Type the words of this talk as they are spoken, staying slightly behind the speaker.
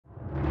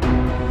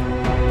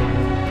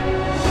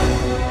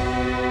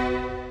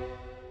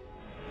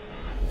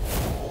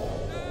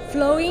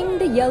flowing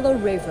the Yellow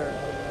River,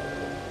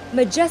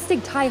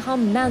 majestic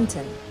Taihang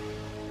Mountain,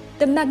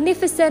 the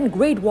magnificent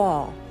Great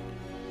Wall.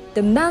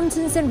 The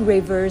mountains and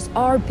rivers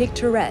are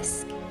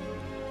picturesque.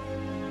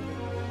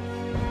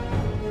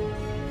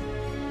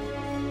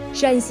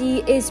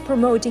 Shanxi is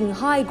promoting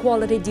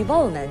high-quality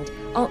development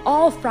on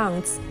all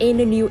fronts in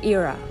the new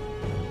era.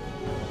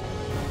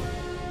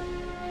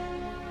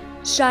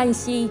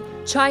 Shanxi,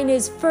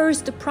 China's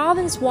first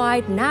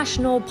province-wide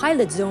national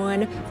pilot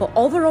zone for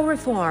overall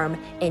reform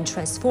in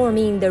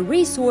transforming the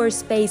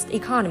resource-based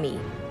economy.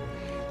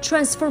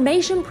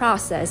 Transformation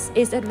process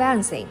is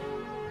advancing.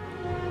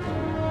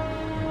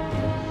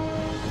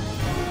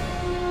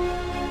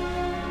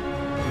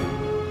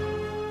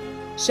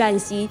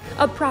 Shanxi,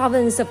 a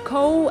province of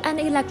coal and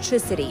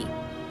electricity,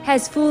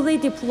 has fully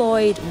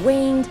deployed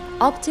wind,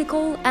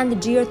 optical, and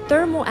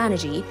geothermal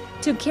energy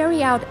to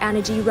carry out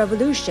energy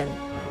revolution,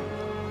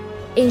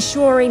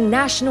 ensuring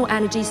national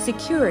energy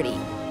security.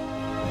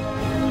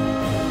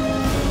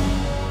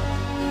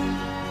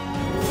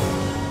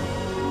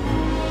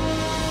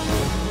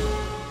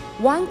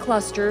 One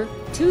cluster,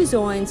 two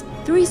zones,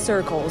 three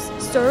circles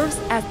serves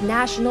as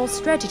national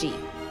strategy.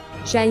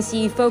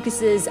 Shanxi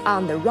focuses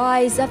on the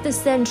rise of the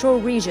central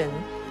region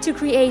to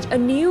create a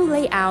new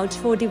layout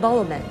for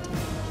development.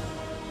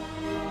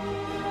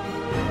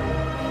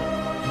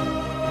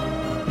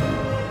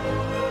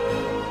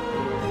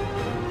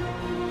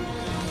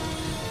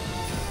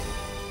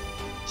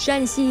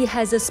 Shanxi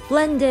has a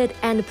splendid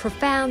and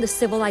profound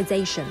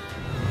civilization.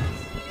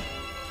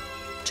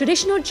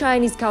 Traditional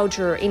Chinese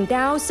culture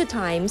endows the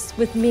times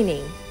with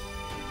meaning.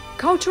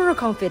 Cultural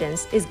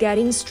confidence is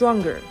getting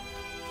stronger.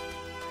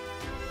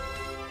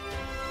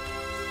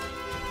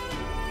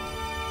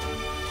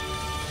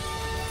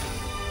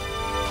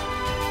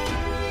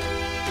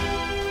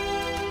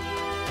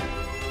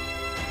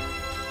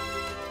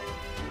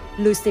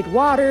 Lucid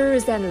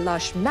waters and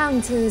lush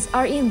mountains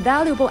are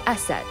invaluable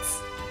assets.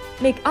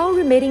 Make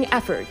unremitting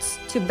efforts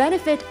to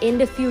benefit in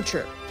the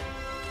future.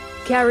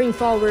 Carrying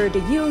forward the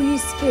Yuyu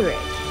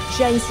spirit,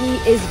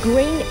 Shanxi is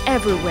green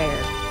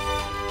everywhere.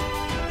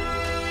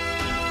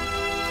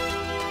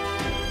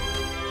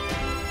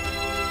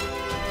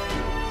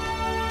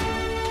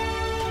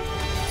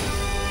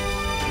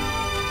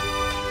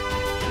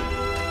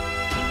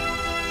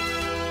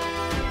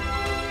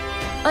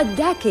 A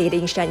decade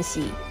in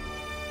Shanxi.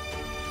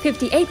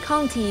 58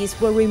 counties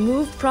were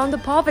removed from the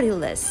poverty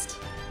list,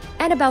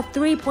 and about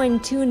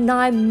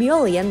 3.29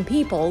 million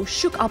people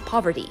shook off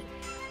poverty,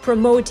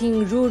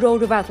 promoting rural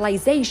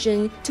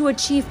revitalization to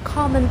achieve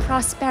common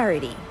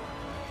prosperity.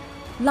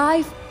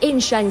 Life in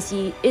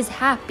Shanxi is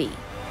happy.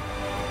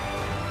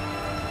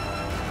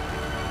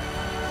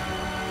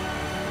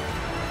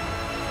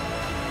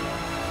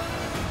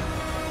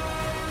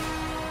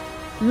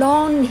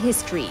 Long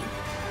history.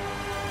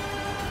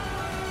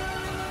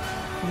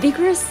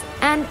 Vigorous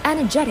and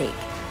energetic.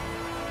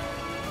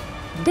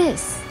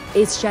 This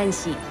is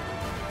Shanxi.